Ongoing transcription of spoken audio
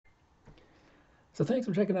So thanks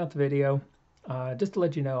for checking out the video. Just to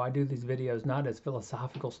let you know, I do these videos not as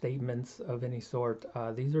philosophical statements of any sort.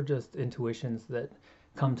 These are just intuitions that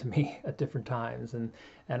come to me at different times, and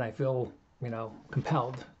I feel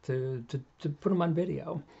compelled to put them on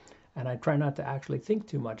video. And I try not to actually think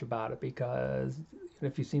too much about it because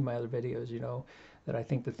if you've seen my other videos, you know that I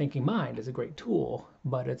think the thinking mind is a great tool,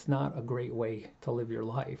 but it's not a great way to live your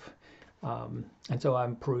life. And so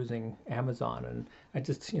I'm perusing Amazon and I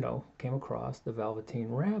just, came across the Velveteen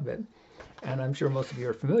Rabbit. And I'm sure most of you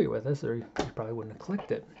are familiar with this or you probably wouldn't have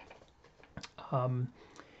clicked it. Um,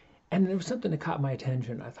 and there was something that caught my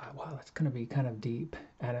attention. I thought, wow, that's going to be kind of deep.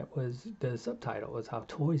 And it was, the subtitle was How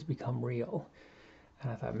Toys Become Real.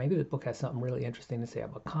 And I thought maybe the book has something really interesting to say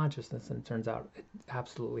about consciousness. And it turns out it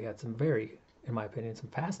absolutely had some very, in my opinion, some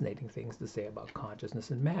fascinating things to say about consciousness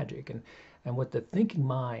and magic and what the thinking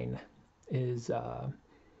mind is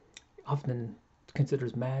often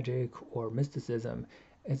considers magic or mysticism.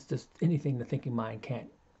 It's just anything the thinking mind can't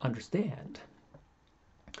understand.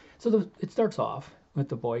 So it starts off with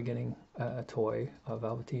the boy getting a toy, a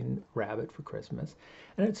Velveteen Rabbit for Christmas.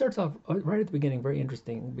 And it starts off right at the beginning very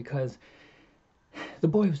interesting because the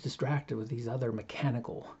boy was distracted with these other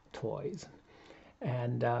mechanical toys.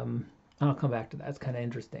 And I'll come back to that. It's kind of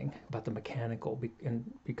interesting about the mechanical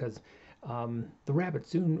because the rabbit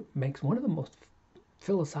soon makes one of the most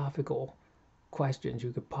philosophical questions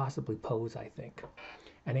you could possibly pose, I think.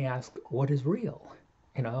 And he asks, what is real?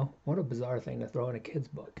 What a bizarre thing to throw in a kid's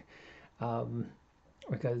book. Um,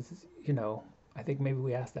 because, I think maybe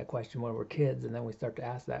we ask that question when we're kids and then we start to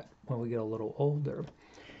ask that when we get a little older.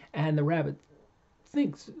 And the rabbit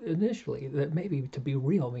thinks initially that maybe to be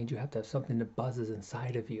real means you have to have something that buzzes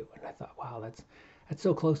inside of you. And I thought, wow, that's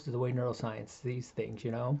so close to the way neuroscience sees things,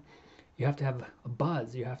 You have to have a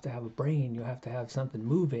buzz, you have to have a brain, you have to have something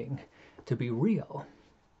moving to be real.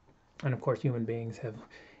 And of course, human beings have,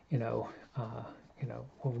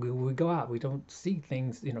 when we go out, we don't see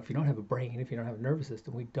things, if you don't have a brain, if you don't have a nervous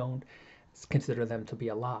system, we don't consider them to be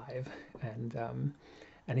alive. And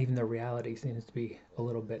even their reality seems to be a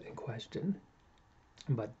little bit in question.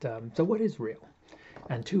 But so what is real?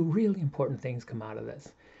 And two really important things come out of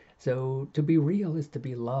this. So to be real is to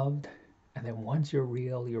be loved, and then once you're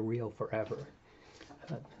real forever.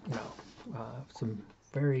 Uh, some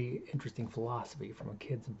very interesting philosophy from a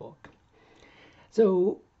kid's book.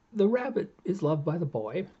 So the rabbit is loved by the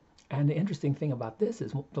boy, and the interesting thing about this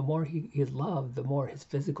is the more he is loved, the more his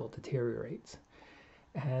physical deteriorates.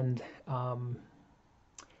 And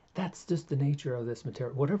that's just the nature of this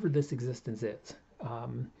material. Whatever this existence is,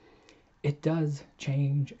 it does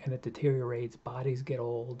change and it deteriorates. Bodies get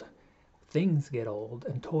old, things get old,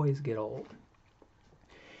 and toys get old.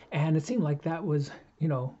 And it seemed like that was,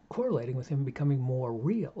 correlating with him becoming more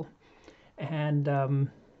real. And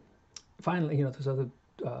finally, so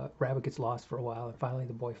the rabbit gets lost for a while, and finally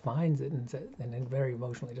the boy finds it and then very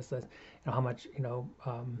emotionally just says, how much,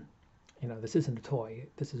 this isn't a toy,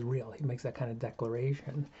 this is real. He makes that kind of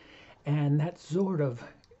declaration, and that sort of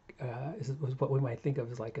was what we might think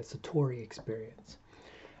of as like a Satori experience.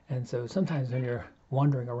 And so sometimes when you're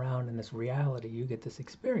wandering around in this reality, you get this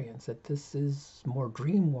experience that this is more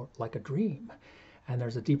dream, like a dream, and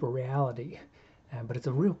there's a deeper reality, but it's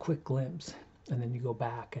a real quick glimpse, and then you go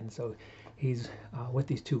back, and so he's with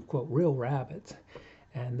these two quote real rabbits,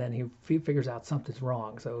 and then he figures out something's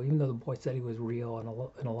wrong. So even though the boy said he was real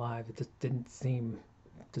and alive, it just didn't seem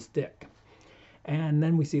to stick. And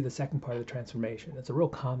then we see the second part of the transformation. It's a real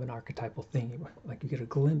common archetypal theme. Like you get a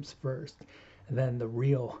glimpse first, and then the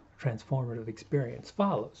real transformative experience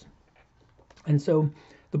follows. And so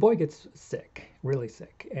the boy gets sick, really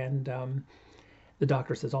sick, and the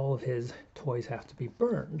doctor says all of his toys have to be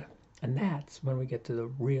burned. And that's when we get to the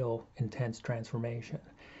real intense transformation,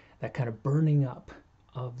 that kind of burning up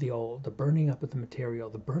of the old, the burning up of the material,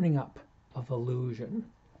 the burning up of illusion.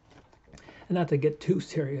 And not to get too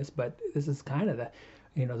serious, but this is kind of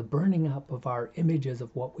the burning up of our images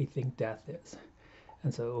of what we think death is.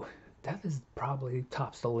 And so death is probably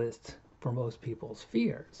tops the list for most people's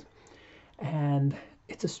fears. And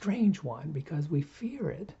it's a strange one because we fear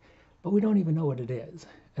it, but we don't even know what it is.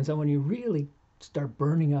 And so when you really start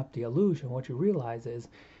burning up the illusion, what you realize is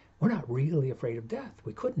we're not really afraid of death.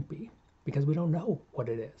 We couldn't be because we don't know what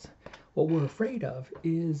it is. What we're afraid of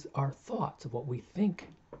is our thoughts of what we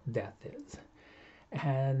think death is.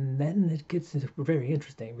 And then it gets very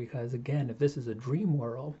interesting because, again, if this is a dream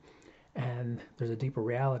world and there's a deeper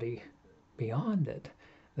reality beyond it,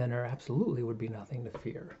 then there absolutely would be nothing to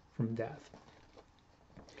fear from death.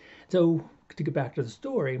 So to get back to the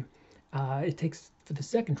story, it takes, for the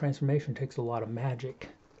second transformation, takes a lot of magic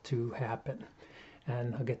to happen.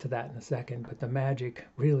 And I'll get to that in a second. But the magic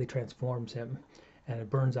really transforms him, and it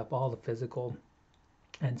burns up all the physical.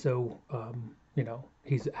 And so,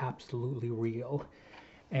 he's absolutely real.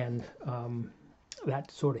 And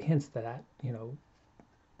that sort of hints that,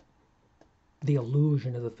 the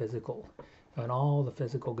illusion of the physical. When all the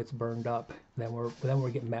physical gets burned up, then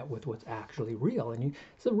we get met with what's actually real. And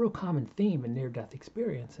it's a real common theme in near-death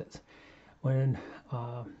experiences. When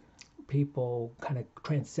people kind of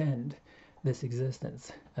transcend this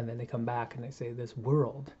existence, and then they come back and they say this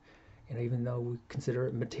world, even though we consider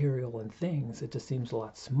it material and things, it just seems a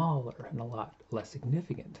lot smaller and a lot less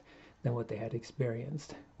significant than what they had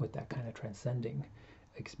experienced with that kind of transcending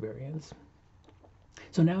experience.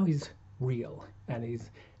 So now he's real, and he's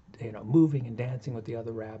moving and dancing with the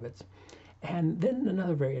other rabbits. And then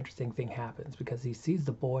another very interesting thing happens, because he sees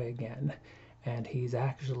the boy again, and he's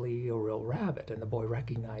actually a real rabbit, and the boy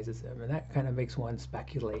recognizes him, and that kind of makes one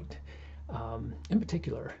speculate. In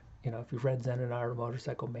particular, if you've read Zen and Art of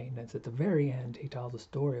Motorcycle Maintenance, at the very end he tells a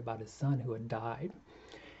story about his son who had died,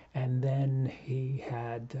 and then he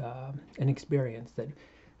had an experience that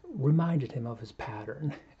reminded him of his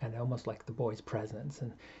pattern, and almost like the boy's presence.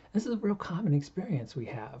 And this is a real common experience we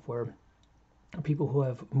have, where people who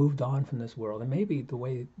have moved on from this world, and maybe the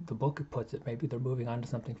way the book puts it, maybe they're moving on to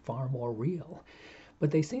something far more real,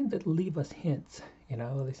 but they seem to leave us hints.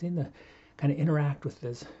 They seem to kind of interact with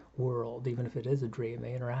this world, even if it is a dream.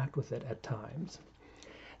 They interact with it at times.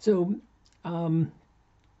 So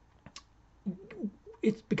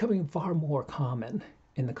it's becoming far more common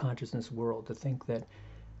in the consciousness world to think that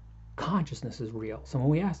consciousness is real. So when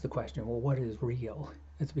we ask the question, well, what is real?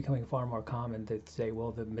 It's becoming far more common to say,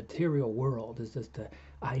 well, the material world is just an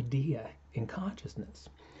idea in consciousness.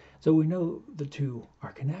 So we know the two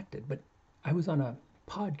are connected. But I was on a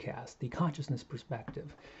podcast, The Consciousness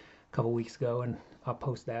Perspective, a couple weeks ago, and I'll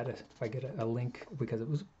post that if I get a link, because it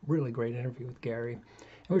was a really great interview with Gary. And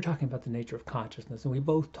we were talking about the nature of consciousness, and we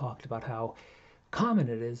both talked about how common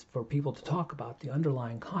it is for people to talk about the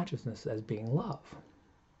underlying consciousness as being love.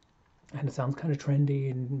 And it sounds kind of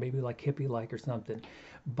trendy and maybe like hippie-like or something,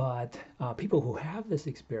 but people who have this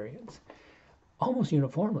experience almost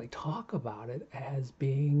uniformly talk about it as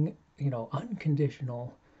being,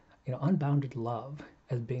 unconditional, unbounded love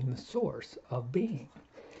as being the source of being.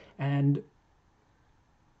 And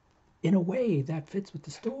in a way that fits with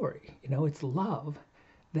the story. It's love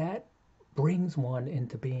that brings one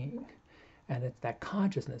into being. And it's that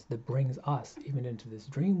consciousness that brings us even into this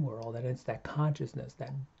dream world. And it's that consciousness,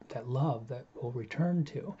 that love that we'll return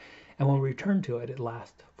to. And when we return to it, it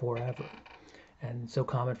lasts forever. And so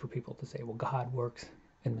common for people to say, well, God works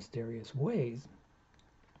in mysterious ways.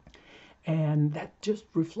 And that just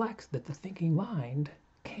reflects that the thinking mind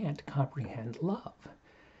can't comprehend love.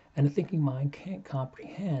 And the thinking mind can't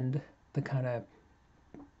comprehend the kind of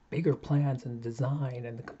bigger plans and design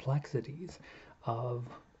and the complexities of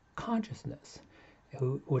consciousness,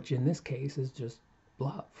 which in this case is just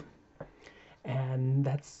love. And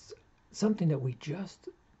that's something that we just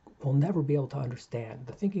will never be able to understand.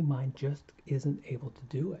 The thinking mind just isn't able to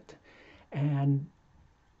do it. And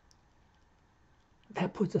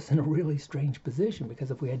that puts us in a really strange position,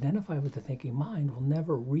 because if we identify with the thinking mind, we'll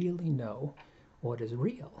never really know what is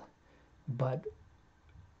real. But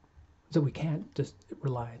so we can't just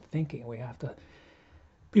rely on thinking. We have to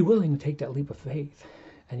be willing to take that leap of faith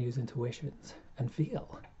and use intuitions and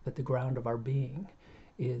feel that the ground of our being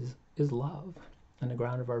is love, and the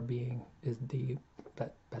ground of our being is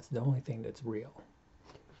that's the only thing that's real.